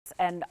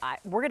pants. And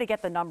we're going to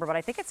get the number, but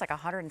I think it's like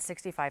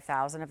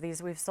 165,000 of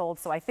these we've sold.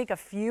 So I think a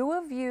few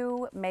of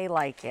you may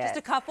like it. Just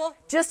a couple?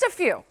 Just a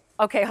few.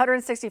 Okay,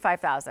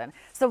 165,000.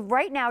 So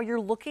right now you're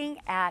looking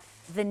at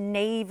the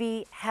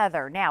navy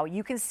heather. Now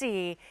you can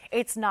see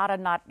it's not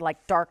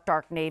like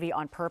dark navy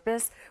on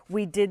purpose.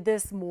 We did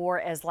this more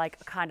as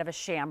like kind of a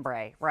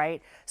chambray,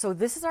 right? So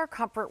this is our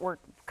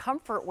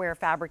comfortwear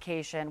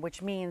fabrication,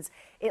 which means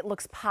it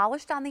looks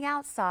polished on the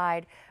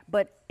outside,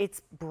 but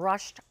it's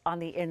brushed on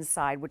the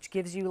inside, which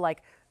gives you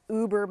like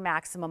uber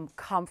maximum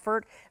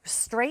comfort.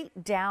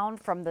 Straight down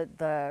from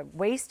the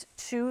waist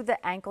to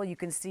the ankle, you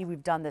can see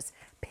we've done this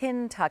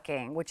pin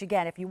tucking, which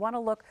again, if you want to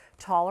look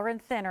taller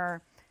and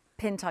thinner,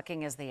 pin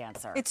tucking is the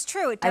answer. It's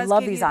true. It does I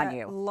love give these you on that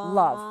you.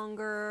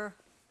 longer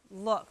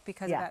look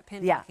because of that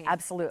pin tucking. Yeah,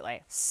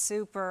 absolutely.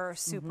 Super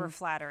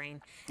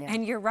flattering. Yeah.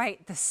 And you're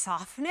right, the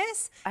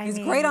softness is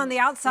great on the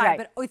outside, right.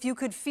 but if you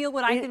could feel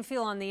what I can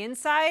feel on the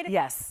inside,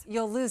 yes,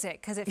 you'll lose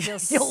it because it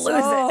feels you'll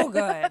so lose it.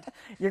 good.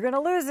 You're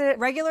gonna lose it.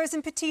 Regulars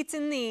and petites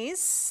in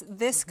these.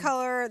 This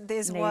color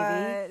is Navy.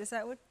 What is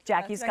that? What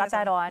Jackie's got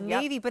that on.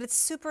 Navy, but it's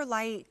super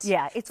light.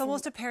 Yeah, it's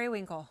almost a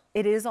periwinkle.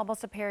 It is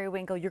almost a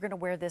periwinkle. You're gonna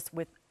wear this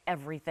with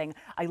everything.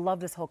 I love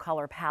this whole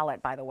color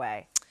palette, by the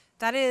way.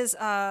 That is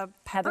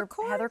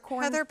peppercorn?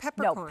 Heathercorn? Heather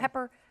peppercorn.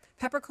 No,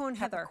 peppercorn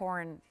heather.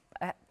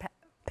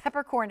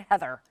 Peppercorn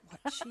heather.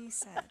 What she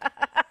said.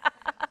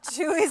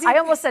 I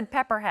almost said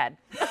pepperhead.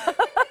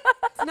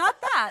 It's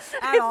not that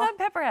at It's all. not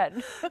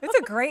pepperhead. It's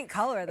a great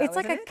color, though. It's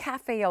like isn't a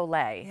cafe au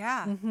lait.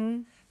 Yeah.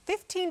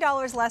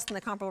 $15 less than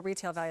the comparable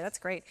retail value. That's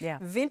great. Yeah.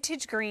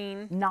 Vintage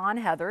green.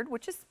 Non-heathered,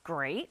 which is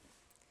great.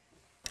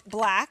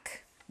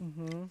 Black.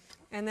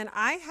 And then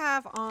I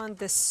have on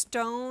the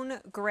stone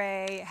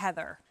gray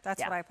heather.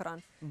 That's what I put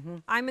on.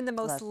 I'm in the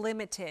most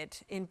limited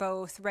in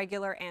both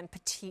regular and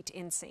petite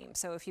inseam.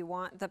 So if you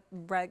want the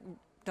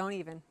don't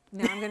even.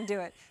 Now I'm going to do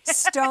it.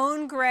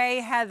 Stone gray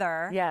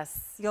heather.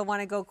 Yes. You'll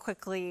want to go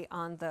quickly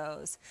on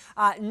those.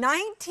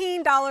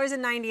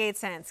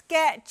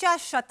 $19.98.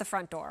 Just shut the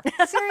front door.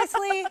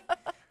 Seriously?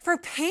 For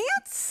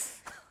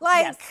pants?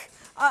 Like,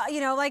 Yes. you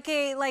know, like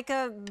a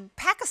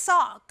pack of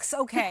socks.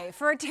 Okay.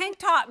 For a tank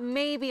top,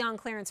 maybe on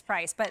clearance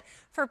price. But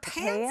for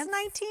pants,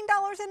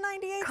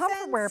 $19.98.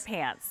 Comfortwear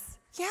pants.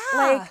 Yeah.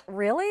 Like,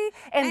 really?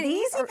 And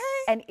these easy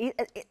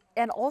pay?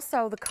 and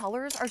also the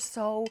colors are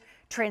so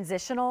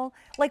transitional.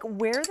 Like,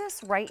 wear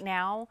this right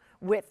now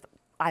with,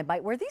 I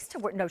might wear these to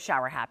work. No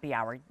shower happy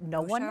hour.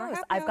 No one shower knows.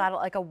 happy I've hour.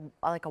 got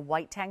like a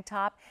white tank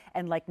top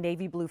and like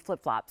navy blue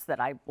flip-flops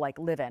that I like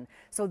live in.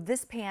 So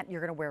this pant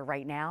you're gonna wear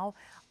right now.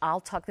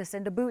 I'll tuck this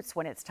into boots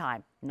when it's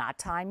time. Not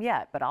time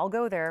yet, but I'll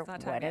go there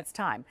when it's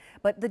time.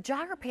 But the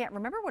jogger pant,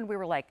 remember when we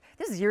were like,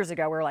 this is years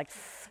ago, we were like,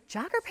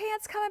 jogger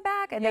pants coming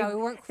back? And Yeah,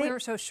 we were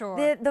so sure.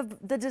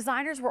 The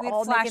designers were We had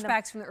all making them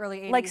flashbacks from the early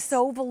 80s. like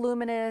so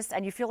voluminous,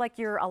 and you feel like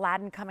you're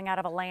Aladdin coming out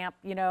of a lamp,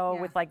 you know,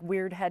 with like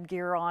weird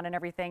headgear on and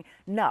everything.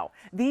 No,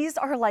 these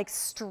are like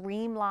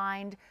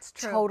streamlined,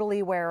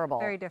 totally wearable.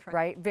 Very different.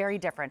 Right? Very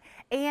different.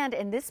 And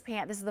in this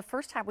pant, this is the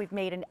first time we've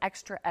made an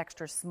extra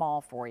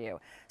small for you.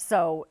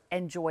 So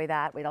enjoy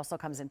that. It also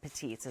comes in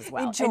petites as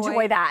well.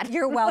 Enjoy that.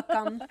 You're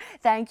welcome.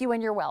 Thank you,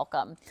 and you're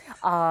welcome.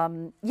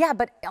 Yeah,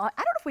 but I don't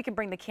know if we can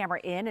bring the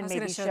camera in and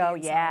maybe show show. the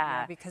inside,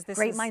 Yeah, because this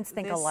great minds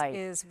think alike.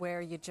 This is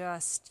where you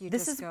just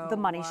This is go, the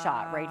money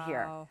shot right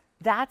here. wow.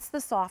 That's the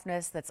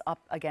softness that's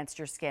up against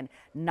your skin.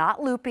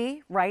 Not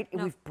loopy, right?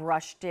 We've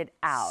brushed it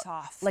out.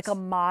 Soft. Like a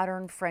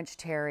modern French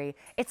terry.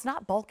 It's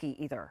not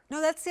bulky either. No,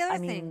 that's the other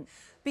mean- thing.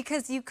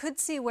 Because you could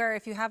see where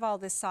if you have all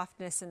this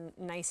softness and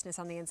niceness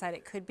on the inside,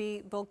 it could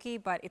be bulky,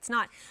 but it's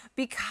not.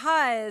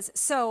 Because,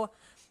 so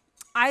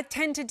I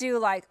tend to do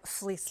like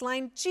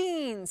fleece-lined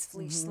jeans,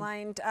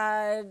 fleece-lined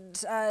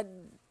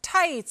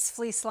tights,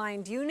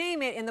 fleece-lined, you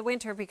name it, in the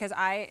winter because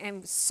I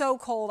am so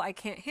cold I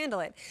can't handle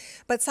it.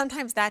 But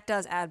sometimes that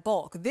does add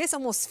bulk. This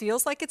almost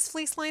feels like it's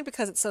fleece-lined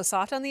because it's so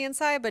soft on the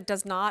inside, but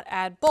does not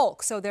add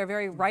bulk. So they're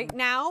very right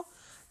now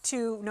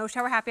to no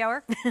shower happy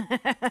hour.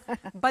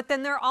 But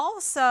then they're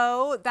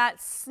also that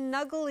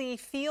snuggly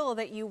feel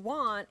that you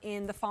want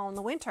in the fall and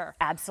the winter.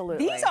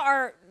 Absolutely. These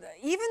are,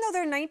 even though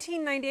they're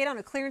 $19.98 on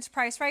a clearance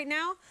price right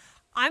now,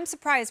 I'm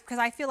surprised because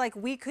I feel like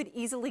we could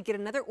easily get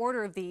another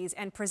order of these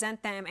and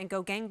present them and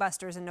go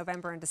gangbusters in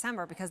November and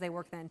December because they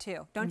work then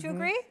too. Don't you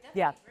agree?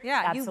 Yeah,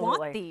 Yeah, absolutely. you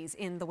want these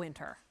in the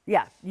winter.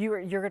 Yeah,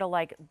 you're gonna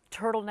like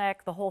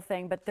turtleneck the whole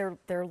thing, but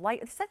they're light.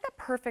 It's like the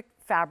perfect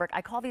fabric.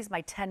 I call these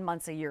my 10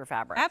 months a year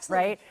fabric.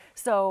 Absolutely. Right.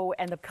 So,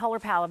 and the color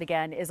palette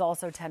again is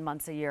also 10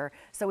 months a year.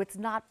 So it's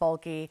not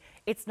bulky.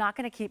 It's not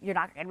gonna keep. You're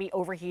not gonna be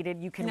overheated.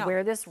 You can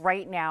wear this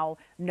right now.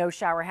 No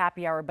shower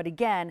happy hour. But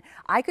again,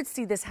 I could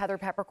see this heather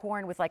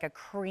peppercorn with like a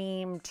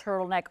cream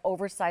turtleneck,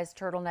 oversized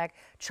turtleneck,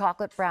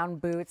 chocolate brown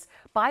boots.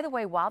 By the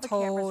way, while the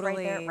camera's right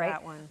there, Totally right?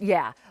 that one.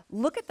 Yeah.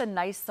 Look at the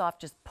nice soft,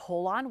 just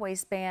pull on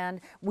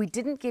waistband. We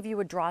didn't give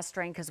you a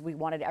drawstring because we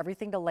wanted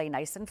everything to lay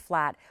nice and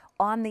flat.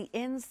 On the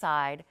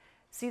inside,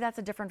 see that's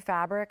a different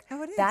fabric?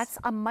 Oh, it is. That's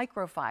a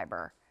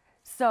microfiber.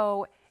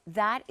 So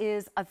That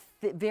is a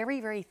very,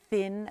 very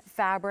thin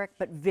fabric,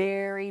 but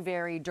very,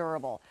 very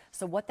durable.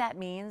 So what that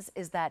means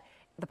is that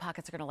the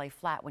pockets are going to lay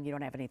flat when you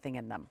don't have anything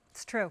in them.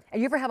 It's true.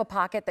 And you ever have a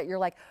pocket that you're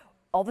like,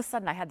 all of a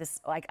sudden I had this,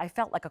 like, I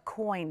felt like a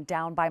coin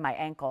down by my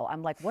ankle.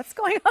 I'm like, what's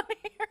going on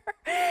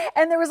here?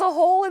 And there was a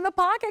hole in the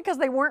pocket because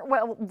they weren't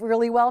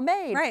really well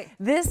made. Right.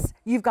 This,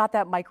 you've got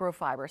that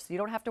microfiber, so you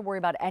don't have to worry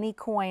about any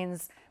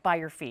coins by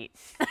your feet.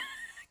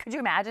 Could you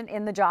imagine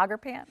in the jogger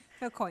pant?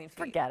 No coin feet.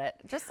 Forget it.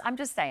 I'm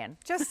just saying.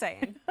 Just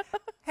saying.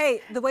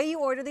 Hey, the way you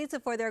order these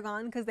before they're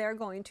gone, because they're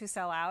going to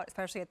sell out,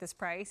 especially at this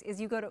price,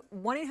 is you go to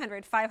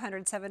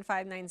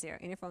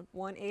 1-800-500-7590 in your phone,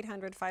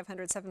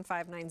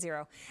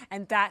 1-800-500-7590.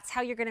 And that's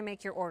how you're going to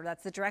make your order.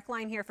 That's the direct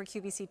line here for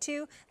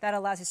QVC2. That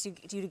allows you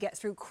to get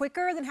through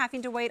quicker than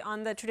having to wait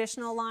on the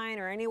traditional line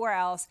or anywhere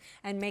else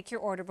and make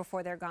your order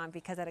before they're gone,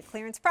 because at a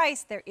clearance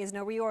price, there is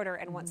no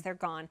reorder. And once they're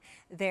gone,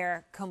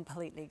 they're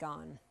completely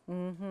gone.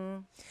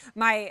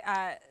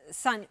 My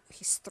son,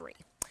 he's 3.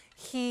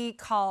 He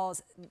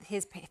calls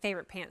his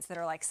favorite pants that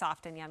are like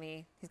soft and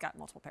yummy, he's got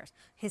multiple pairs,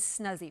 his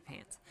snuzzy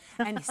pants.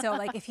 And so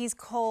like if he's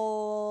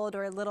cold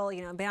or a little,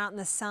 you know, been out in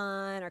the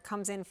sun or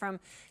comes in from,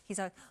 he's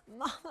like,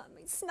 Mama,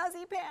 my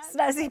snuzzy pants.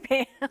 Snuzzy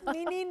pants.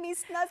 We need me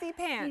snuzzy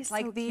pants. He's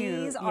like so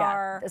these cute.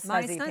 are the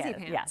my snuzzy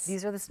pants. Yes,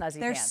 these are the snuzzy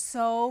They're pants.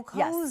 so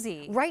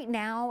cozy. Yes. Right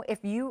now,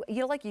 if you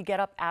like you get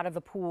up out of the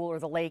pool or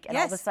the lake and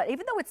all of a Yes. sudden,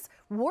 even though it's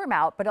warm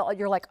out, but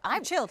you're like,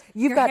 I'm chilled.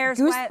 You've Your got hair's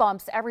wet.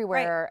 goosebumps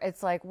everywhere. Right.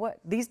 It's like, what?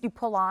 These you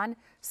pull on,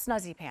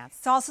 snuzzy pants.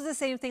 It's also the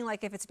same thing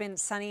like if it's been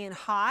sunny and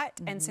hot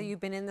and so you've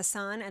been in the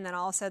sun and then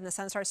all of a sudden the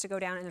sun starts to go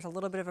down and there's a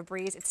little bit of a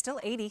breeze. It's still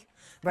 80,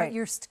 Right. but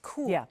you're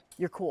cool. Yeah,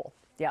 you're cool.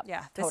 Yep,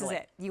 Yeah, this totally.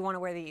 is it. You want to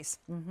wear these.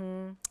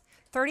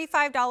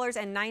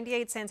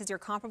 $35.98 is your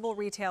comparable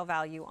retail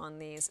value on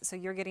these. So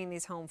you're getting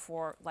these home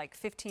for like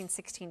 $15,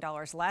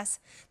 $16 less.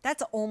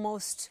 That's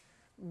almost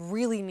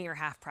really near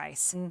half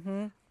price.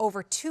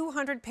 Over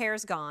 200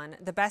 pairs gone.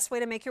 The best way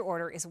to make your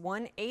order is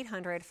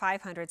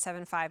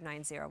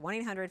 1-800-500-7590.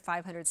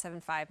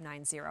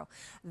 1-800-500-7590.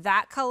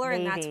 That color,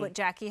 and that's Navy. what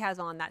Jackie has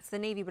on. That's the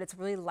navy, but it's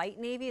really light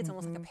navy. It's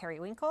almost like a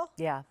periwinkle.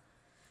 Yeah,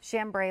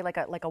 chambray, like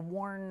a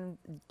worn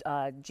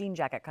jean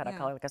jacket kind of Yeah.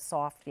 color, like a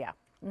soft. Yeah,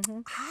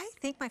 I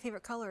think my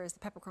favorite color is the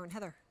peppercorn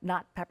heather.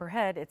 not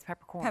pepperhead, it's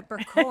peppercorn.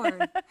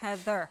 Peppercorn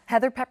heather.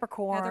 Heather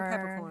peppercorn. Heather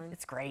peppercorn.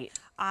 It's great.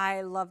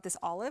 I love this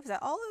olive. Is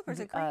that olive or is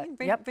it green?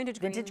 Yep. Vintage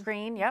green. Vintage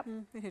green. Yep.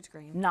 Vintage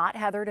green. Not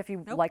heathered if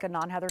you like a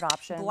non-heathered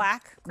option.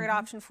 Black, great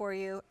option for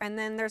you. And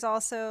then there's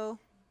also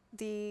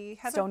the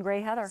heather. Stone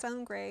gray heather.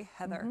 Stone gray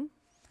heather.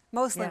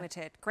 Most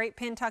limited. Great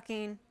pin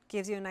tucking.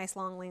 Gives you a nice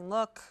long lean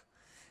look.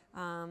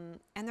 And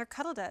they're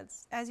cuddle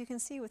duds, as you can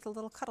see with the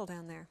little cuddle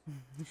down there.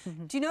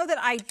 Do you know that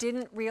I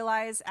didn't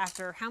realize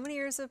after how many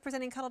years of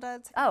presenting cuddle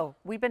duds? Oh,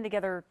 we've been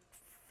together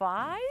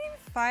 5?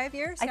 5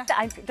 years? Yeah.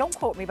 Don't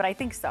quote me, but I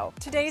think so.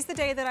 Today's the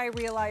day that I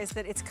realized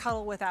that it's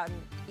cuddle without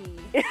an E.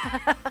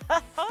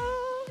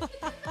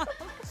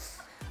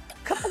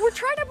 We're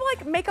trying to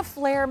like make a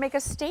flair, make a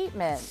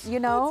statement, you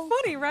know? It's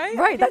funny, right?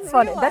 Right, I that's didn't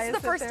funny. realize That's the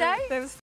that first day? there was